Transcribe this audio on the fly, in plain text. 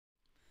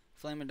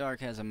Flame of Dark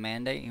has a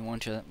mandate. He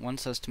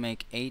wants us to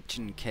make H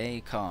and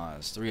K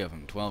cause, 3 of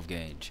them, 12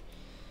 gauge.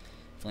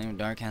 Flame of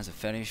Dark has a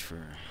fetish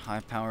for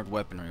high-powered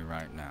weaponry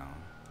right now.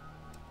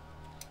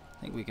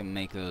 I think we can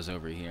make those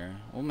over here.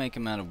 We'll make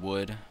them out of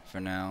wood for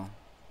now.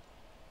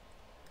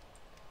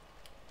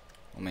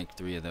 We'll make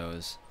 3 of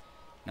those.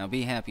 Now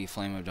be happy,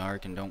 Flame of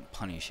Dark, and don't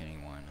punish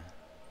anyone.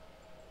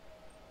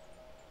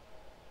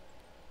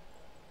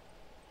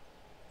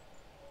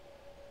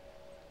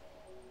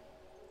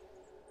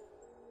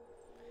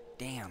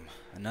 Damn,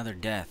 another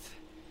death.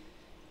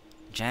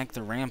 Jack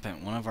the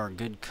Rampant, one of our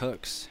good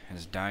cooks,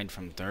 has died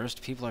from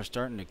thirst. People are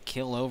starting to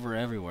kill over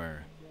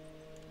everywhere.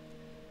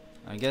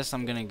 I guess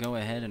I'm gonna go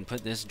ahead and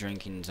put this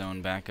drinking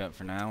zone back up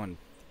for now and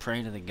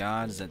pray to the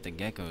gods that the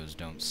geckos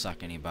don't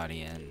suck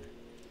anybody in.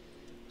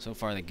 So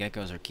far the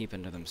geckos are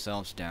keeping to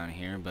themselves down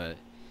here, but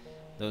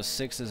those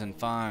 6s and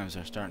 5s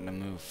are starting to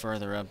move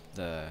further up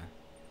the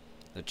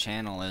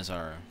channel as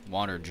our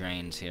water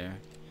drains here.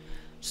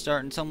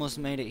 It's almost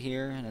made it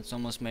here, and it's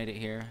almost made it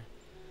here.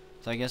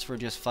 So I guess we're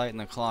just fighting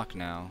the clock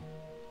now.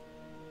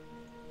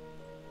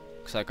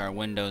 Looks like our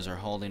windows are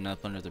holding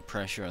up under the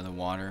pressure of the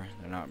water.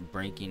 They're not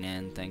breaking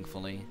in,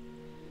 thankfully.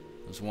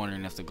 I was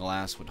wondering if the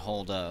glass would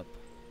hold up.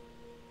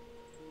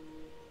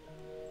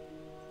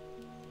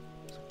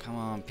 So come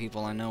on,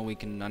 people, I know you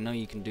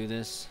can do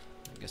this.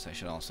 I guess I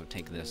should also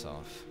take this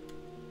off.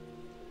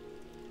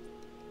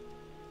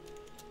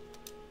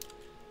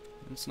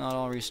 It's not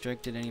all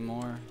restricted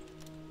anymore.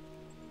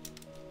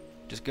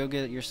 Just go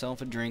get yourself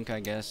a drink, I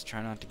guess.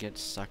 Try not to get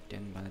sucked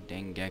in by the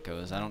dang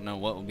geckos. I don't know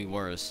what would be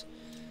worse.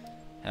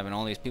 Having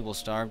all these people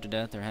starve to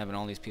death or having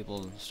all these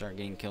people start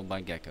getting killed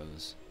by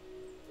geckos.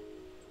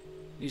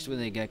 Usually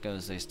with the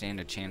geckos, they stand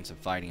a chance of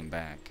fighting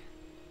back.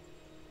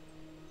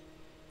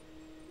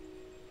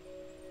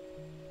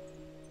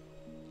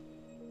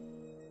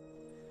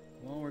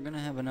 Well, we're gonna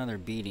have another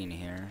beating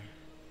here.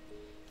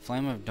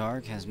 Flame of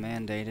Dark has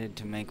mandated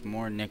to make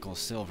more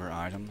nickel-silver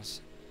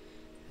items.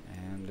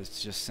 And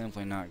it's just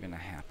simply not gonna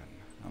happen.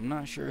 I'm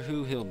not sure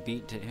who he'll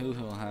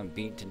have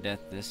beat to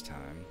death this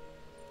time.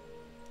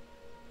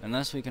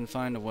 Unless we can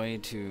find a way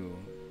to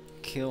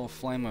kill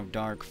Flame of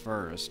Dark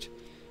first,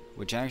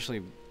 which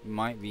actually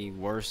might be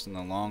worse in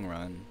the long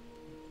run,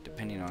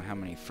 depending on how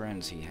many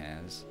friends he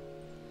has.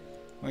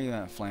 Where you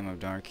at, Flame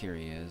of Dark? Here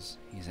he is.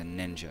 He's a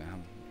ninja.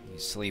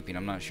 He's sleeping.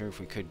 I'm not sure if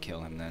we could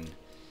kill him then.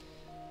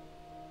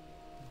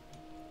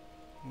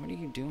 What are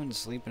you doing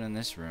sleeping in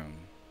this room?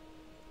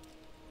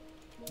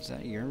 Is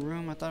that your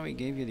room? I thought we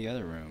gave you the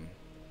other room.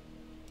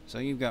 So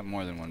you've got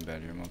more than one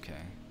bedroom,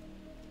 okay.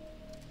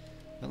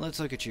 But let's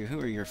look at you. Who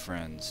are your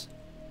friends?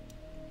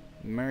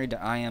 You're married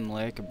to I Am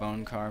Lick, a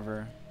bone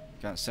carver.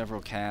 Got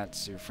several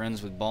cats. You're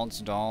friends with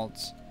Baltz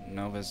Daltz,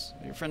 Novus.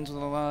 You're friends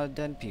with a lot of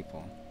dead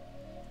people.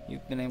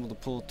 You've been able to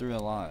pull through a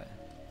lot.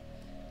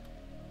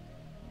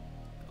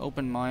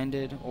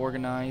 Open-minded,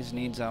 organized,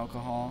 needs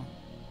alcohol.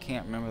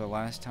 Can't remember the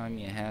last time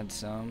you had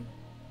some.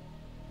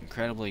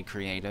 Incredibly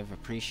creative,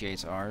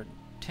 appreciates art.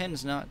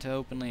 Tends not to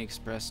openly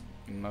express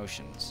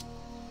emotions.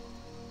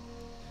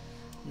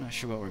 I'm not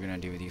sure what we're gonna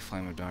do with you,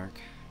 Flame of Dark.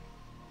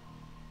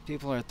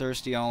 People are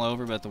thirsty all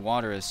over, but the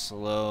water is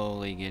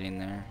slowly getting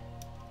there.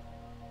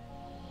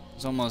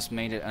 It's almost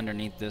made it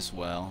underneath this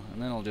well,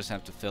 and then it'll just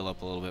have to fill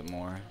up a little bit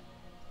more.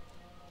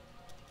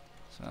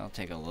 So that'll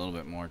take a little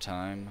bit more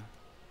time.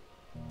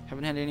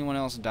 Haven't had anyone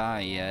else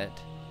die yet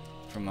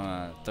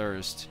from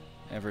thirst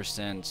ever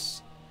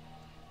since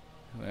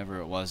whoever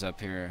it was up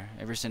here.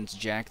 Ever since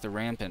Jack the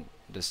Rampant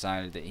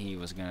decided that he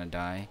was gonna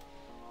die.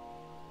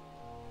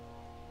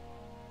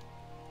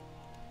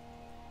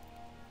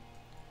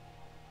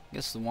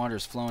 Guess the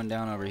water's flowing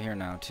down over here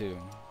now too.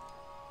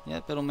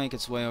 Yep, it'll make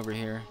its way over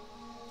here.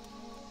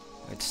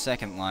 It's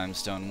second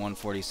limestone,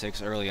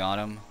 146, early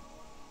autumn.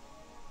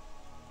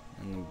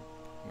 And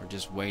we're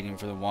just waiting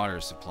for the water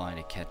supply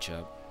to catch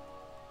up.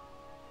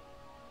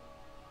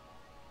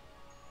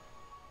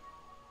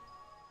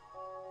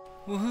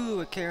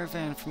 Woohoo! A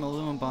caravan from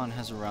Alumbon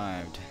has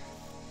arrived.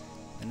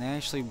 And they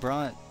actually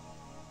brought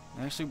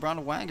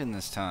a wagon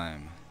this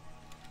time.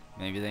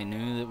 Maybe they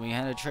knew that we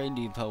had a trade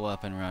depot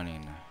up and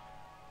running.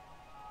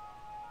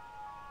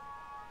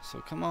 So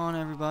come on,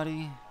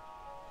 everybody.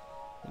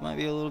 It might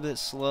be a little bit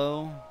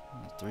slow.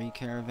 3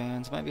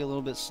 caravans. Might be a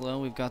little bit slow.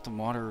 We've got the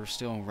water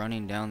still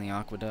running down the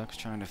aqueducts,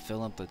 trying to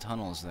fill up the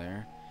tunnels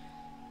there.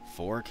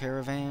 4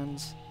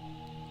 caravans?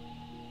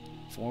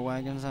 4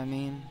 wagons, I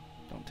mean?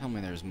 Don't tell me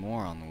there's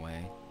more on the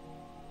way.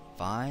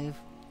 5?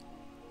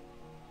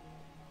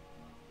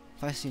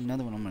 If I see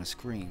another one, I'm gonna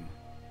scream.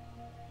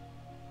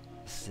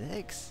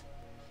 6?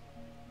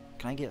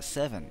 Can I get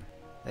 7?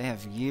 They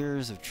have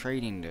years of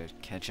trading to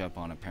catch up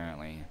on,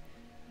 apparently.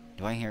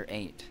 Do I hear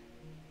 8?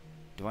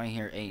 Do I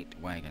hear 8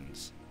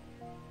 wagons?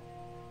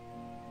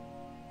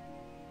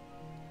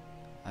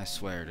 I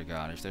swear to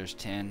God, if there's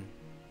 10,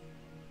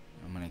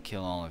 I'm gonna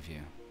kill all of you.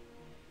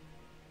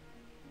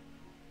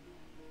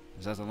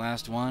 Is that the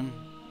last one?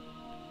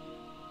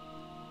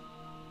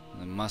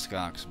 The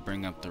muskox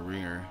bring up the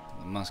rear.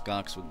 The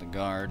muskox with the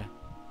guard.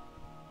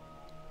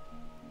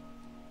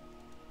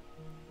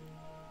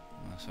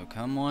 So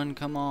come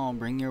on,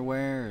 bring your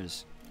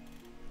wares.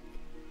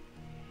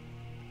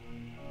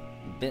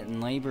 Bitten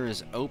labor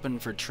is open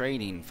for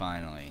trading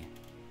finally.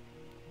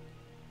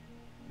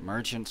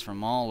 Merchants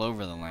from all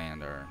over the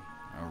land are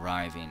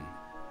arriving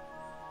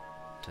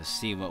to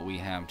see what we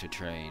have to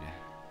trade.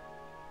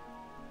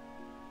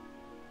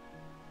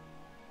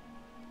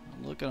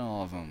 Look at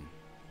all of them.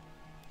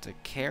 It's a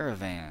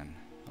caravan.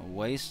 A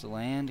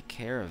wasteland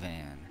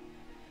caravan.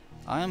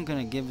 I am going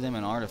to give them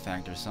an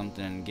artifact or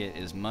something and get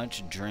as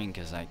much drink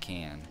as I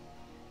can.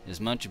 As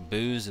much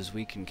booze as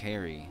we can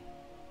carry.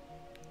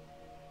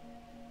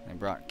 They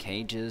brought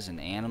cages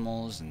and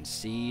animals and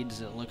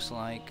seeds, it looks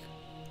like.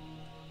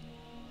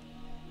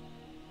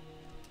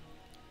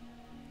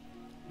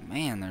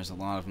 Man, there's a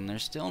lot of them. They're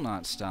still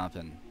not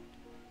stopping.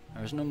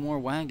 There's no more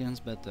wagons,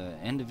 but the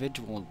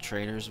individual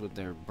traders with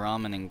their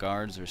Brahmin and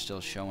guards are still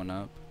showing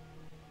up.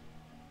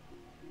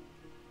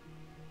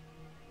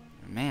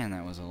 Man,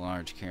 that was a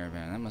large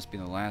caravan. That must be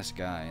the last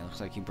guy. It looks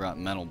like he brought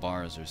metal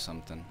bars or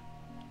something.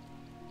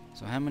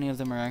 So how many of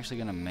them are actually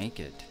going to make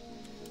it?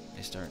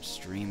 They start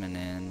streaming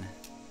in.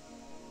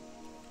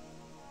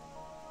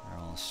 They're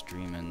all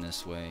streaming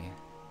this way.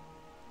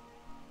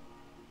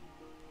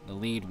 The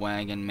lead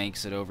wagon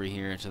makes it over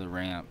here to the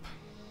ramp.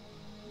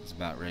 It's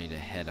about ready to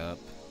head up.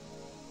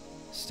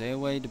 Stay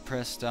away,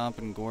 depress, stop,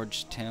 and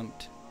gorge,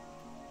 tempt.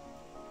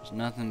 There's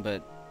nothing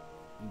but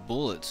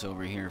bullets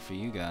over here for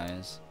you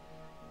guys.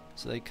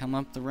 So they come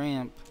up the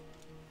ramp,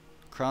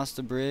 cross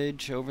the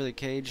bridge, over the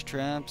cage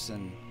traps,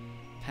 and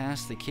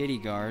past the kitty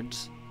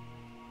guards.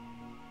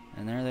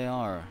 And there they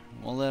are.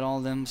 We'll let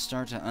all them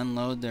start to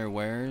unload their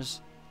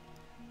wares.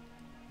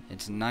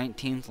 It's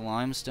 19th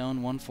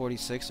limestone,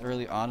 146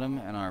 early autumn,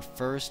 and our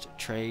first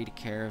trade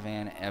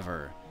caravan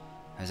ever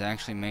has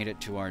actually made it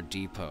to our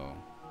depot.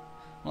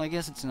 Well, I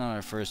guess it's not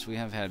our first. We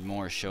have had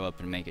more show up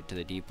and make it to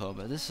the depot,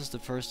 but this is the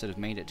first that have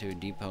made it to a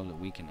depot that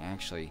we can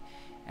actually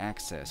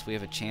access. We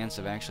have a chance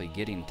of actually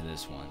getting to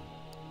this one.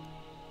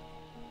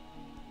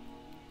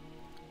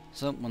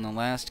 So when the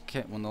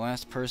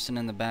last person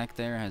in the back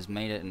there has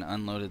made it and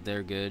unloaded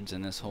their goods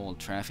and this whole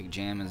traffic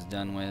jam is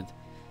done with,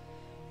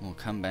 we'll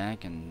come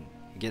back and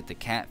get the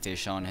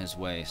catfish on his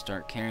way.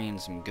 Start carrying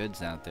some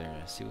goods out there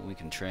to see what we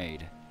can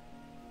trade.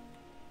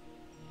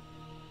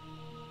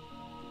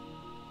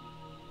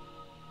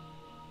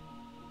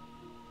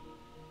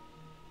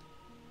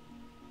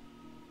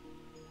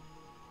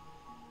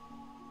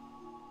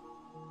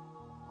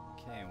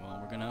 Okay, well,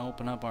 we're gonna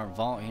open up our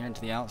vault here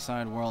into the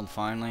outside world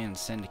finally and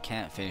send a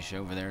catfish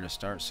over there to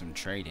start some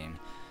trading.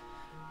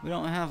 We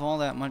don't have all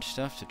that much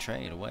stuff to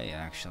trade away,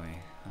 actually.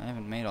 I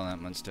haven't made all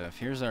that much stuff.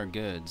 Here's our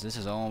goods. This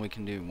is all we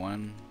can do.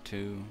 1,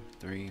 2,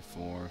 3,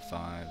 4,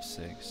 5,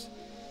 6.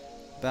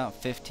 About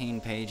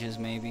 15 pages,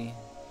 maybe.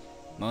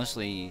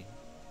 Mostly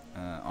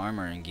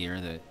armor and gear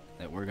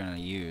that we're gonna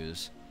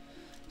use.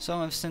 So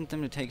I've sent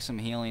them to take some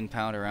healing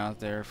powder out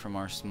there from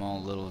our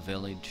small little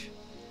village,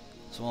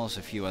 as well as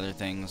a few other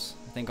things.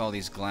 I think all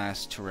these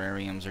glass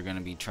terrariums are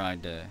gonna be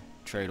tried to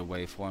trade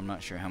away for. I'm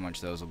not sure how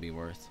much those will be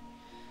worth,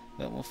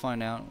 but we'll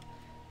find out.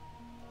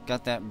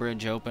 Got that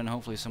bridge open.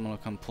 Hopefully someone will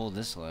come pull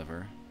this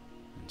lever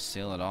and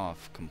seal it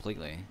off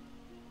completely.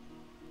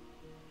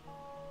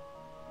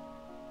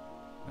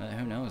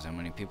 Who knows how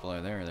many people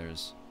are there.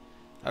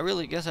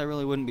 I guess I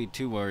really wouldn't be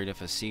too worried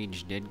if a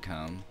siege did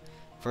come.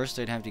 First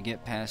they'd have to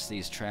get past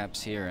these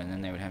traps here, and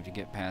then they would have to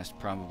get past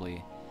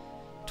probably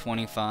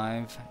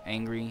 25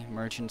 angry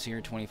merchants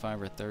here,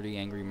 25 or 30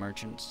 angry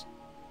merchants.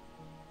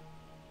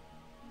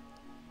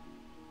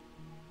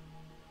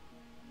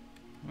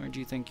 Where'd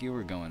you think you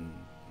were going,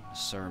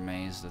 Sir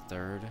Maze the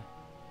Third?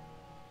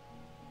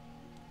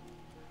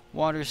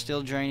 Water's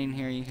still draining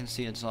here. You can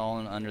see it's all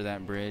under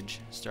that bridge.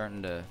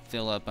 Starting to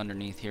fill up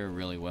underneath here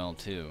really well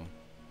too.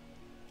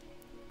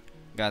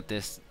 Got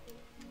this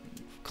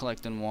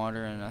collecting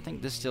water, and I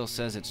think this still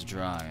says it's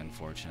dry,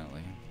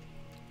 unfortunately.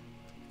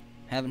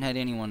 Haven't had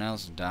anyone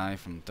else die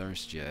from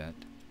thirst yet,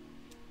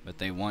 but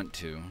they want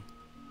to.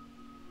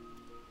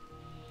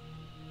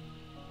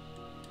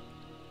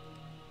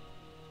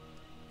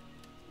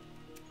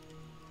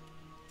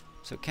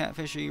 So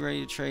catfish, are you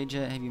ready to trade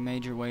yet? Have you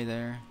made your way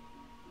there?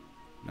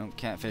 Nope,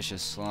 catfish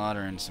is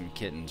slaughtering some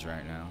kittens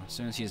right now. As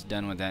soon as he's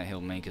done with that, he'll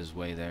make his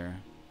way there.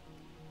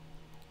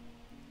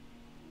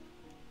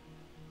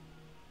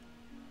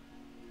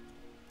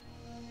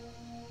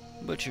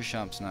 Butcher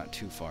shop's not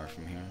too far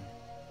from here.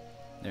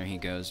 There he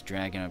goes,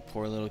 dragging a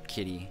poor little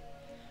kitty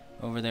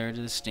over there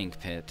to the stink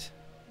pit.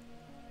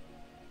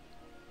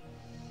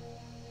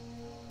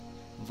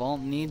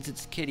 Vault needs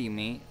its kitty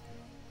meat.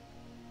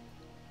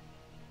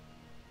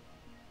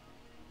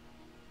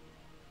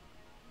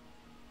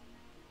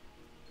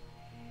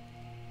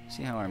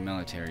 See how our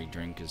military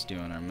drink is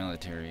doing. Our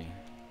military,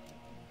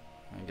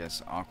 I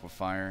guess,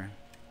 aquifer,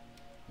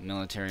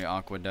 military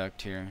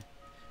aqueduct here.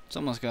 It's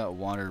almost got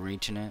water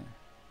reaching it.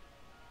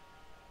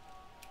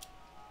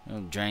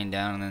 It'll drain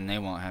down, and then they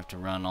won't have to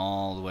run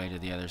all the way to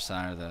the other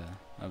side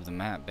of the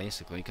map,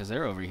 basically, because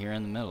they're over here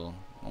in the middle,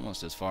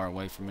 almost as far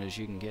away from it as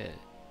you can get.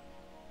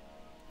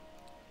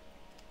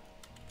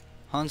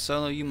 Han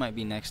Solo, you might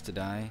be next to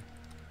die.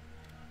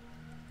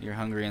 You're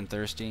hungry and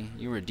thirsty.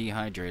 You were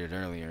dehydrated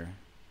earlier.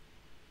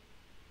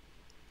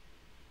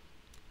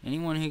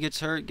 Anyone who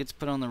gets hurt gets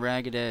put on the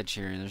ragged edge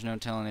here. There's no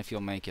telling if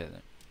you'll make it.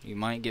 You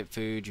might get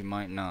food, you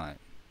might not.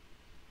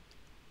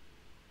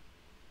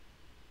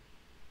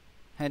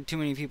 Had too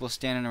many people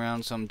standing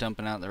around, so I'm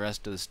dumping out the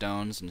rest of the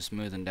stones and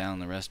smoothing down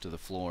the rest of the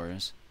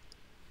floors.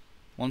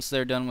 Once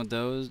they're done with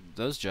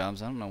those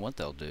jobs, I don't know what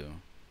they'll do.